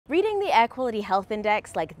Reading the Air Quality Health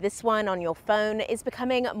Index like this one on your phone is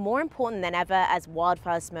becoming more important than ever as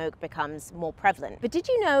wildfire smoke becomes more prevalent. But did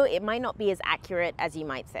you know it might not be as accurate as you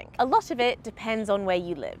might think? A lot of it depends on where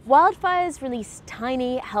you live. Wildfires release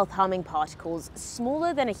tiny, health-harming particles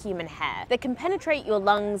smaller than a human hair that can penetrate your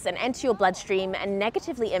lungs and enter your bloodstream and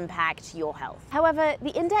negatively impact your health. However,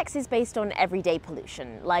 the index is based on everyday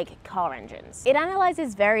pollution, like car engines. It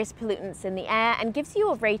analyzes various pollutants in the air and gives you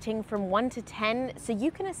a rating from 1 to 10 so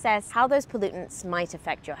you can assess how those pollutants might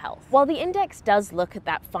affect your health. While the index does look at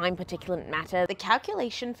that fine particulate matter, the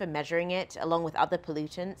calculation for measuring it, along with other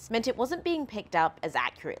pollutants, meant it wasn't being picked up as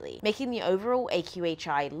accurately, making the overall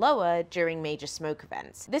AQHI lower during major smoke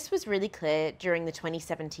events. This was really clear during the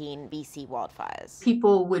 2017 BC wildfires.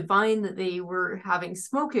 People would find that they were having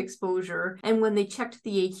smoke exposure, and when they checked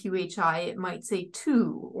the AQHI, it might say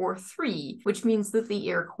 2 or 3, which means that the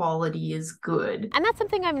air quality is good. And that's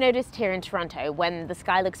something I've noticed here in Toronto, when the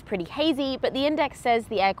sky looks pretty hazy, but the index says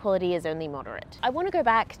the air quality is only moderate. I want to go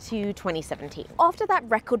back to 2017. After that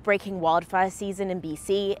record-breaking wildfire season in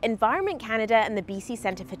BC, Environment Canada and the BC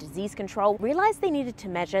Centre for Disease Control realized they needed to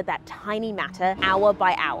measure that tiny matter hour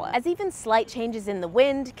by hour, as even slight changes in the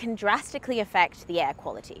wind can drastically affect the air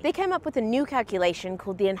quality. They came up with a new calculation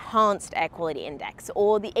called the Enhanced Air Quality Index,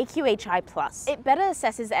 or the AQHI+. It better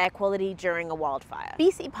assesses air quality during a wildfire.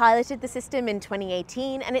 BC piloted the system in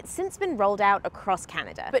 2018, and it's since been rolled out across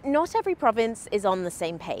Canada. But not every province is on the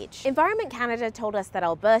same page. Environment Canada told us that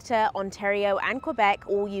Alberta, Ontario, and Quebec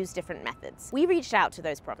all use different methods. We reached out to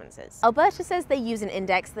those provinces. Alberta says they use an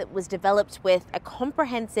index that was developed with a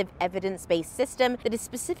comprehensive evidence-based system that is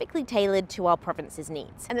specifically tailored to our province's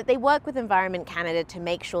needs, and that they work with Environment Canada to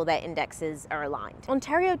make sure their indexes are aligned.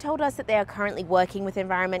 Ontario told us that they are currently working with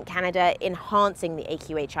Environment Canada enhancing the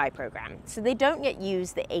AQHI program, so they don't yet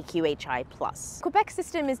use the AQHI+. Quebec's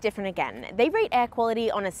system is different again. They rate air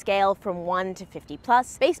quality on a scale from 1 to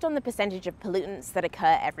 50+, based on the percentage of pollutants that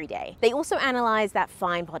occur every day. They also analyze that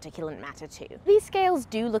fine particulate matter too. These scales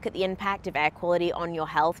do look at the impact of air quality on your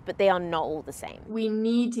health, but they are not all the same. We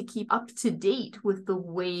need to keep up to date with the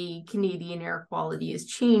way Canadian air quality is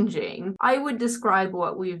changing. I would describe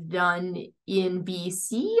what we've done in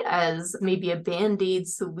BC as maybe a band-aid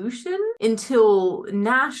solution until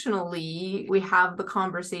nationally we have the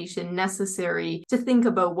conversation necessary to think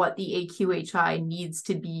about what the AQHI needs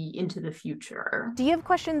to be into the future. Do you have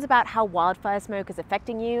questions about how wildfire smoke is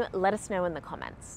affecting you? Let us know in the comments.